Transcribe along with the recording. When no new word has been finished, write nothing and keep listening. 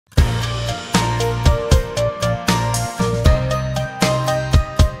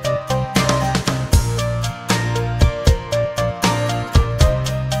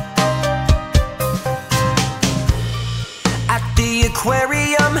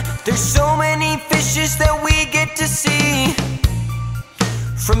There's so many fishes that we get to see.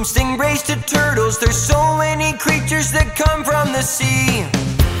 From stingrays to turtles, there's so many creatures that come from the sea.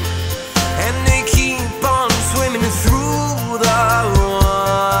 And they keep on swimming through the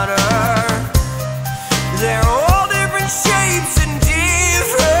water. They're all different shapes and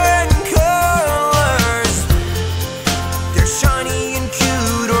different colors. They're shiny and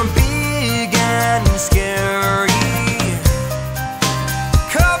cute or big and scary.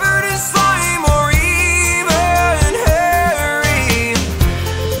 Covered in slime or even hairy.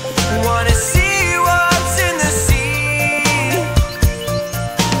 Wanna see what's in the sea.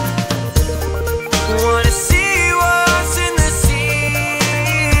 Wanna see what's in the sea.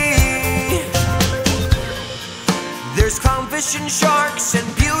 There's clownfish and sharks and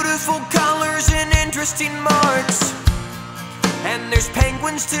beautiful colors and interesting marks. And there's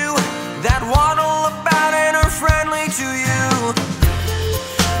penguins too that waddle about and are friendly to you.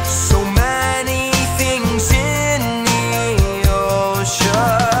 So many things in the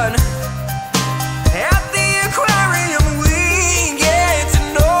ocean. At the aquarium we get to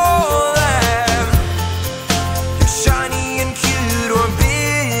know them. They're shiny and cute or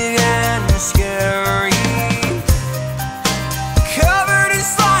big and scary. Covered in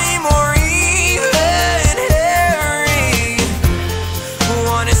slime or even hairy.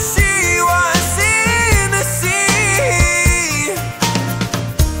 Wanna see what's in the sea.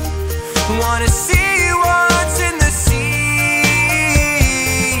 Wanna see what's in the sea.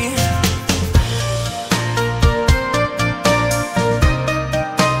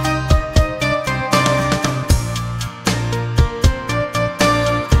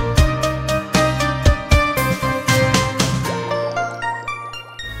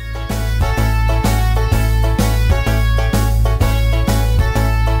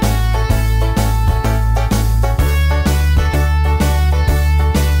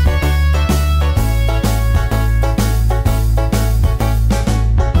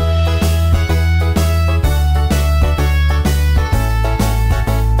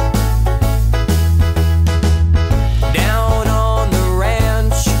 Down on the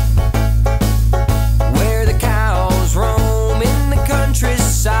ranch, where the cows roam in the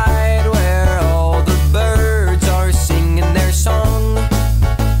countryside, where all the birds are singing their song.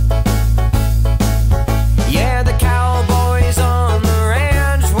 Yeah, the cowboys on the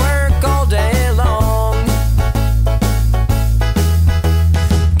ranch work all day long.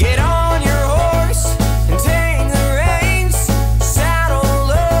 Get on your horse and take the reins.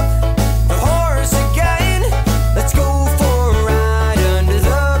 Saddle up the horse again. Let's go for a ride under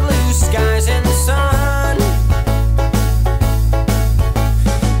the blue skies and the sun.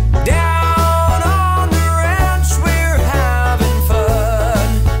 Down on the ranch we're having fun.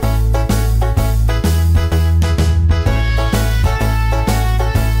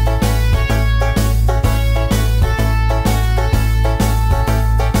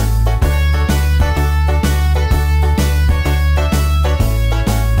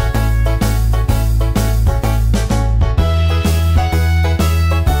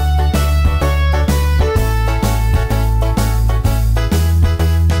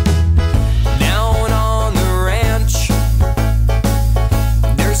 Down on the ranch,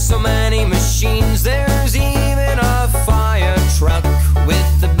 there's so many machines. There's even a fire truck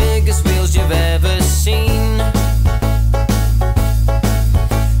with the biggest wheels you've ever seen.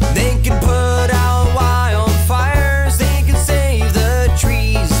 They can put out wildfires, they can save the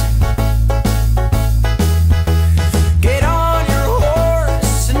trees. Get on your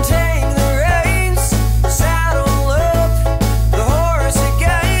horse and take the reins. Saddle up the horse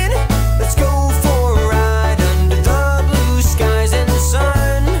again. Let's go for a ride under the blue skies and the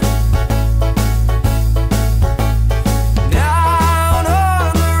sun. Down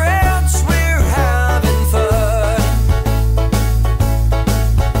on the ranch we're having fun.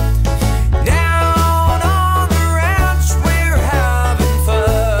 Down on the ranch we're having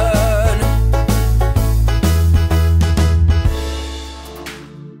fun.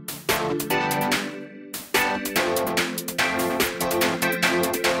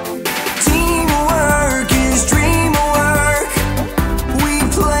 Teamwork is dream work. We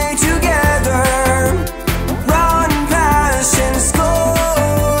play together. Run, pass, and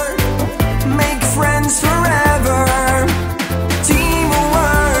score. Make friends forever.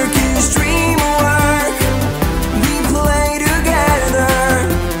 Teamwork is dream work. We play together.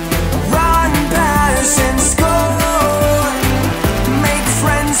 Run, pass, and score. Make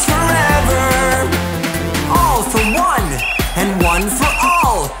friends forever. All for one and one for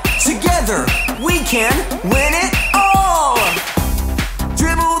all. Together we can win it all.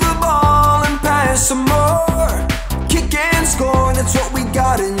 Dribble the ball and pass some more. Kick and score, that's what we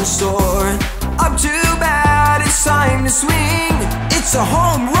gotta soar. Up to bat, it's time to swing. It's a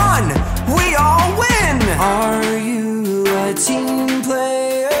home run, we all win. Are you a team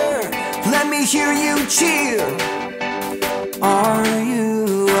player? Let me hear you cheer. Are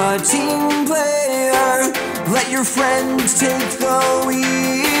you a team player? Let your friends take the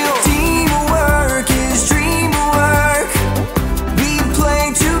wheel. Teamwork is dream work. We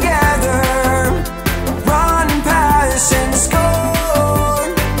play together. Run, pass, and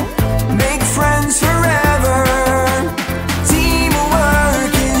score. Make friends forever.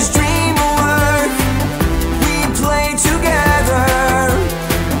 Teamwork is dream work. We play together.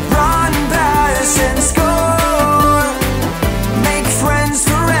 Run, pass, and score. Make friends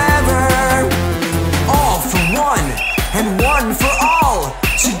forever. All for one and one for all.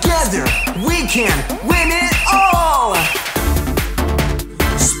 Together we can win it all.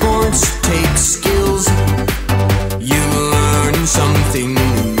 Sports take skills. You learn something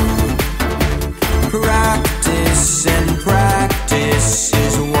new. Practice and practice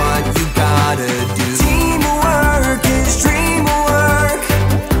is what you gotta do. Teamwork is dream work.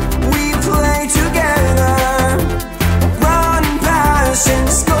 We play together. Run, pass, and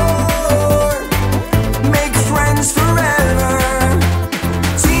score. Make friends forever.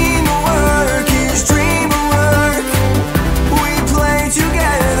 Teamwork is dream work. We play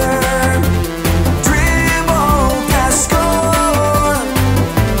together. Dribble, pass, score.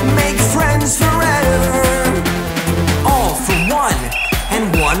 Make friends forever. All for one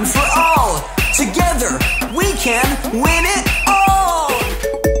and one for all. Together we can win it all.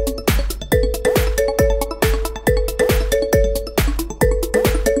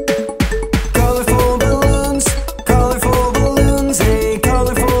 Colorful balloons, hey, colorful balloons, hey,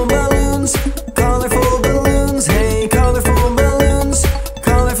 colorful balloons, hey, colorful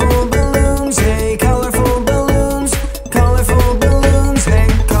balloons, hey,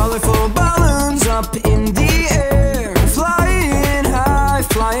 colorful balloons up in the air, flying high,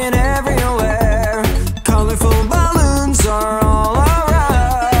 flying everywhere. Colorful balloons are all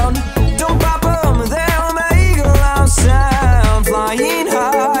around. Don't pop them, they'll make a loud sound. Flying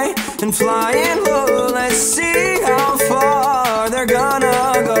high and flying low, let's see how far they're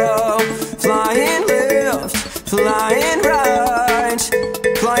gonna go. Flying left, flying right,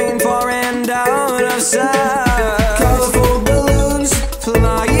 flying far and out of sight. Colorful balloons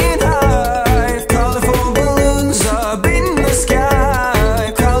flying high, colorful balloons up in the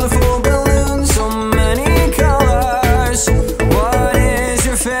sky. Colorful balloons, so many colors. What is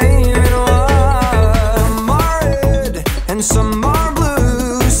your favorite one? Some are red and some are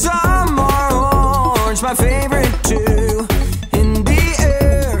blue, some are orange, my favorite too. In the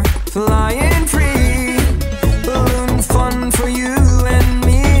air, flying free, balloon fun for you and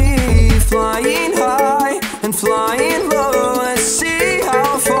me. Flying high and flying low, let's see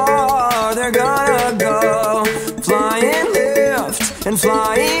how far they're gonna go. Flying left and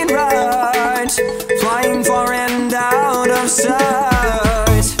flying right, flying far and out of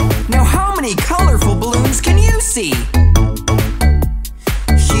sight. Now how many colorful balloons can you see?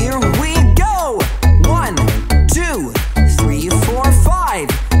 Here we go. 1, 2, 3, 4, 5,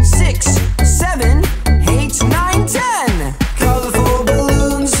 6, 7, 8, 9, 10. Colorful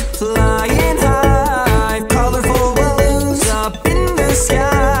balloons flying high, colorful balloons up in the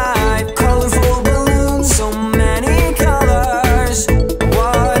sky. Colorful balloons, so many colors.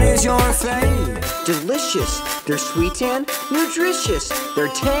 What is your favorite? Delicious, they're sweet and nutritious. They're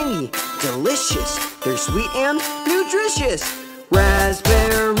tangy, delicious. They're sweet and nutritious.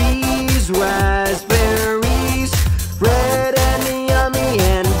 Raspberries, raspberries, red and yummy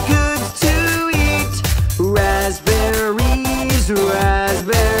and good to eat. Raspberries,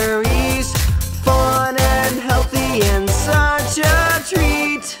 raspberries, fun and healthy and such a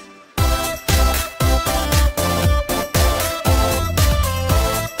treat.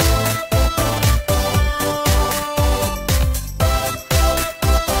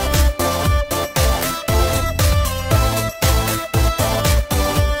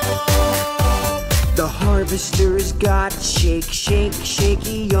 The harvester's got shake, shake,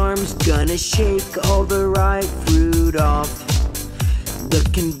 shaky arms, gonna shake all the ripe fruit off. The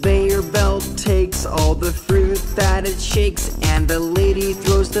conveyor belt takes all the fruit that it shakes, and the lady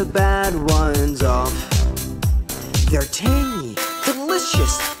throws the bad ones off. They're tangy,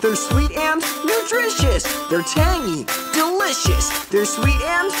 delicious, they're sweet and nutritious. They're tangy, delicious, they're sweet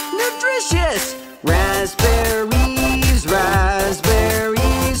and nutritious. Raspberries,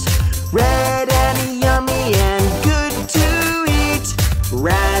 raspberries, red and yummy and good to eat.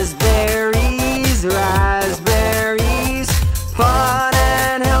 Raspberries, raspberries, fun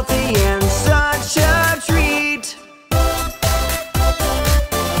and healthy and such a treat.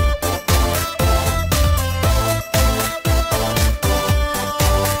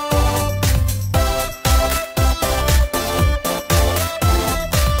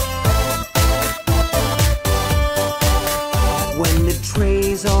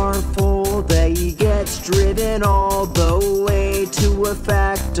 trays are full, they get driven all the way to a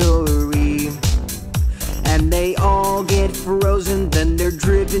factory. And they all get frozen, then they're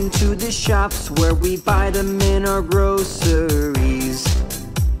driven to the shops where we buy them in our groceries.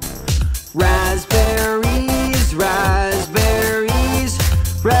 Raspberries, raspberries,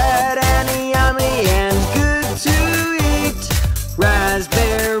 red and yummy and good to eat.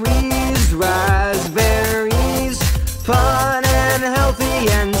 Raspberries, raspberries, fun and healthy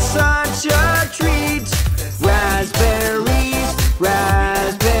and such a treat. Raspberries,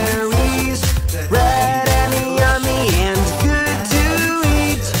 raspberries, red and yummy and good to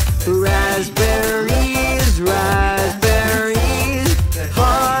eat. Raspberries, raspberries,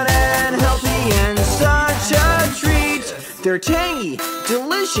 fun and healthy and such a treat. They're tangy,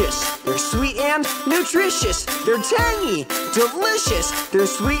 delicious, they're sweet and nutritious. They're tangy, delicious, they're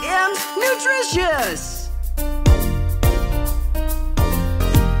sweet and nutritious.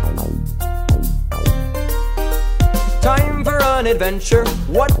 Time for an adventure.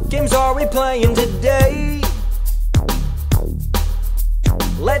 What games are we playing today?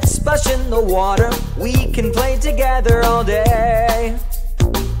 Let's splash in the water. We can play together all day.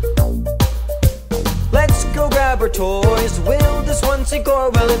 Let's go grab our toys. Will this one sink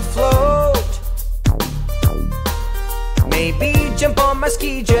or will it float? Maybe jump on my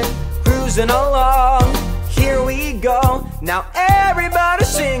ski jet, cruising along. Here we go. Now everybody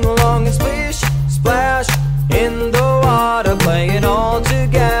sing along and splish, splash in the water, playing all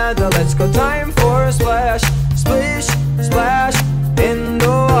together. Let's go, time for a splash. Splish, splash in the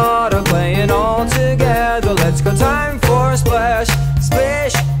water, playing all together. Let's go, time for a splash.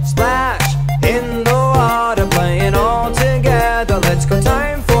 Splish, splash in the water, playing all together. Let's go,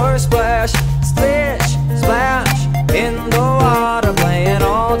 time for a splash. Splish, splash in the water, playing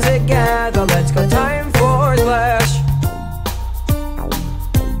all together. Let's go, time for a splash.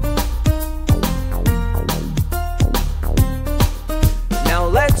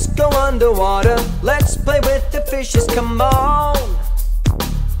 Let's go underwater, let's play with the fishes, come on.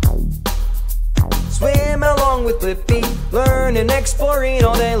 Swim along with Blippi, learn and exploring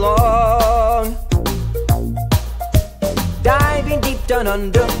all day long. Diving deep down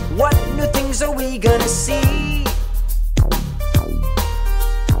under, what new things are we gonna see?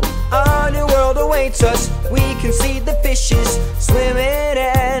 A new world awaits us, we can see the fishes swimming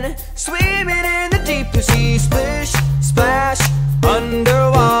in the deep blue sea. Splish, splash,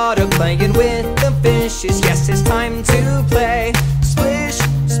 underwater, playing with the fishes. Yes, it's time to play. Splish,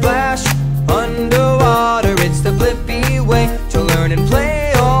 splash, underwater. It's the Blippi way to learn and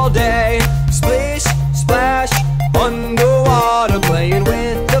play all day. Splish, splash, underwater, playing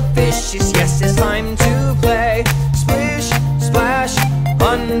with the fishes. Yes, it's time to play. Splish, splash,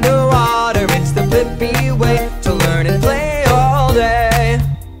 underwater. It's the Blippi way to learn and play all day.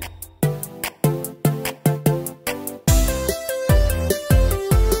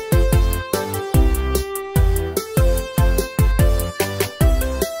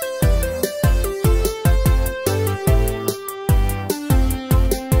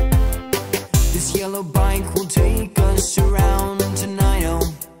 Yellow bike will take us around tonight, oh.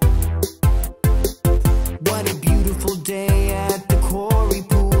 What a beautiful day at the quarry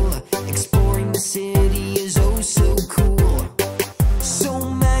pool. Exploring the city is oh so cool. So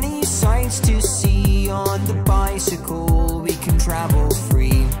many sights to see on the bicycle. We can travel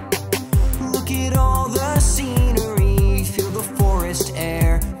free. Look at all the scenery. Feel the forest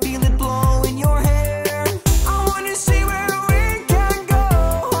air. Feel it blow in your hair. I wanna see where we can go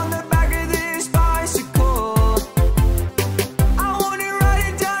on the back of this bicycle. I wanna ride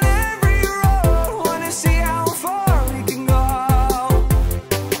it down every road. Wanna see how far we can go.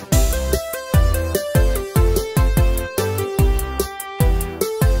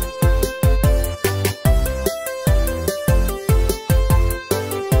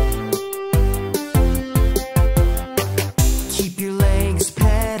 Keep your legs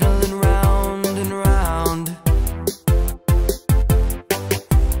pedaling round and round.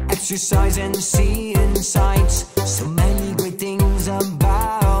 Exercise and seeing sights. So many great things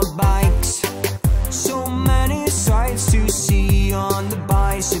about bikes. So many sights to see on the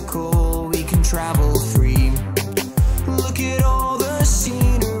bicycle. We can travel free. Look at all the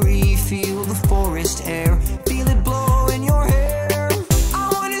scenery. Feel the forest air. Feel it blow in your hair. I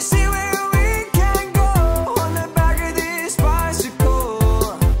wanna see where we can go on the back of this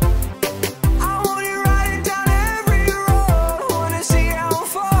bicycle. I wanna ride it down every road. Wanna see how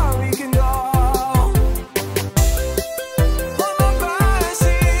far we can go.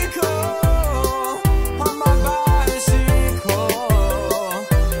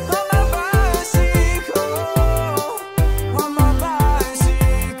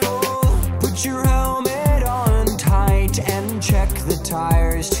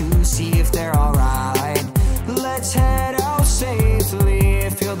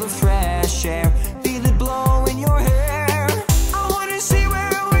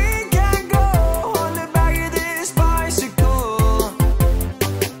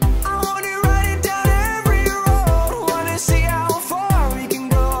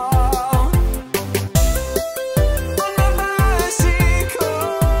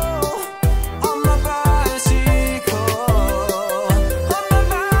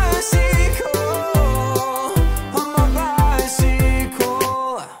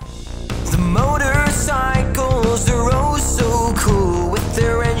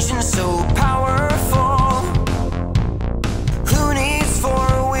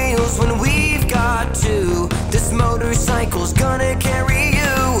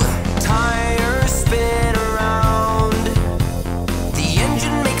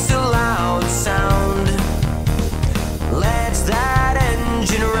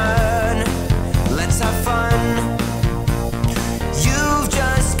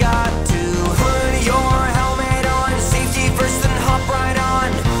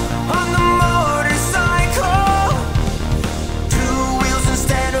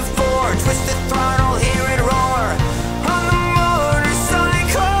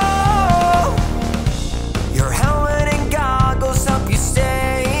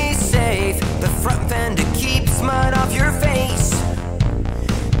 front fend to keep mud off your face.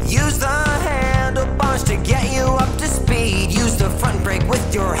 Use the handlebars to get you up to speed. Use the front brake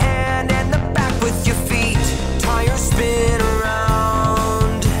with your hand and the back with your feet. Tires spin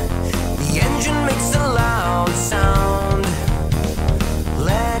around, the engine makes a loud sound.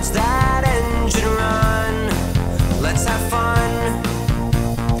 Let that engine run, let's have fun.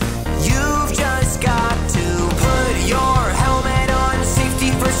 You've just got to put your helmet on, safety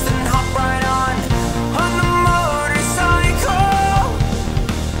first and hop right on the motorcycle.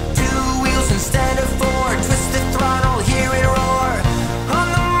 2 wheels instead of 4, twist the throttle, hear it roar on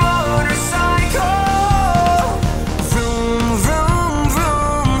the motorcycle. Vroom, vroom,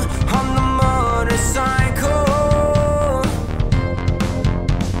 vroom on the motorcycle.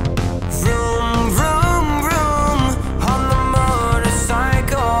 Vroom, vroom, vroom on the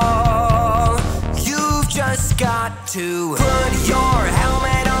motorcycle. You've just got to put your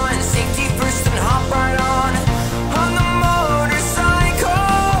helmet on, safety first and hop right on the motorcycle.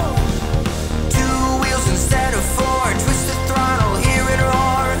 2 wheels instead of 4, twist the throttle, hear it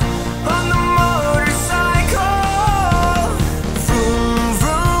roar on the motorcycle. Vroom,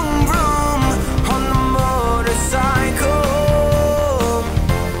 vroom, vroom on the motorcycle.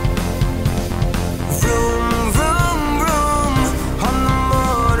 Vroom, vroom, vroom on the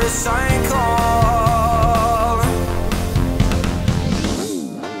motorcycle.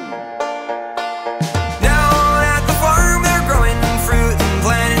 Down at the farm, they're growing fruit and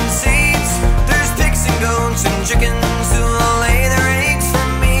planting seeds. There's pigs and goats and chickens who lay their eggs for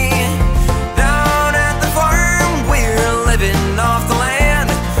me. Down at the farm, we're living off the land.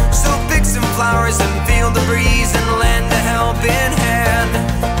 So pick some flowers and feel the breeze and lend a helping hand.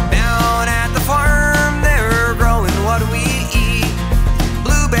 Down at the farm, they're growing what we eat.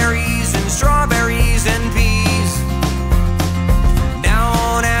 Blueberries and strawberries and peas.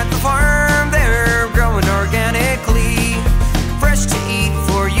 Down at the farm, they're growing organically, fresh to eat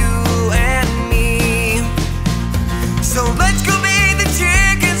for you and me. So let's go bathe the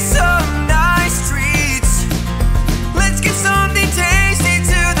chickens, some nice treats. Let's get something tasty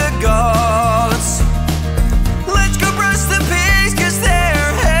to the goats. Let's go brush the pigs 'cause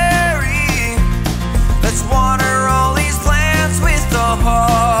they're hairy. Let's water all these plants with the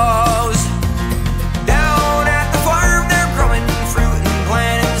hose. Down at the farm, they're growing fruit and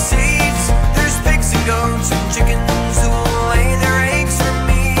planting seeds. There's pigs and goats and chickens who lay their eggs for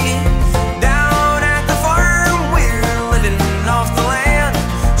me. Down at the farm, we're living off the land.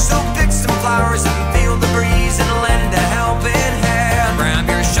 So pick some flowers and feel the breeze and lend a helping hand. Grab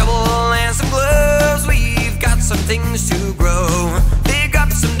your shovel and some gloves, we've got some things to grow. Dig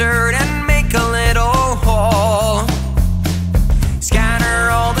up some dirt and make a little hole.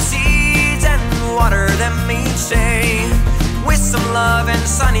 Scatter all the seeds and water them each day. With some love and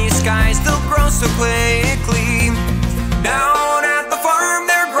sunny skies, they'll grow so quickly. Down at the farm,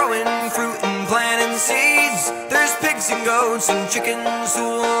 they're growing fruit and planting seeds. There's pigs and goats and chickens who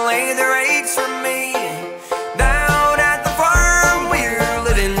lay their eggs for me. Down at the farm, we're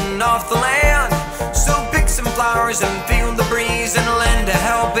living off the land. So pick some flowers and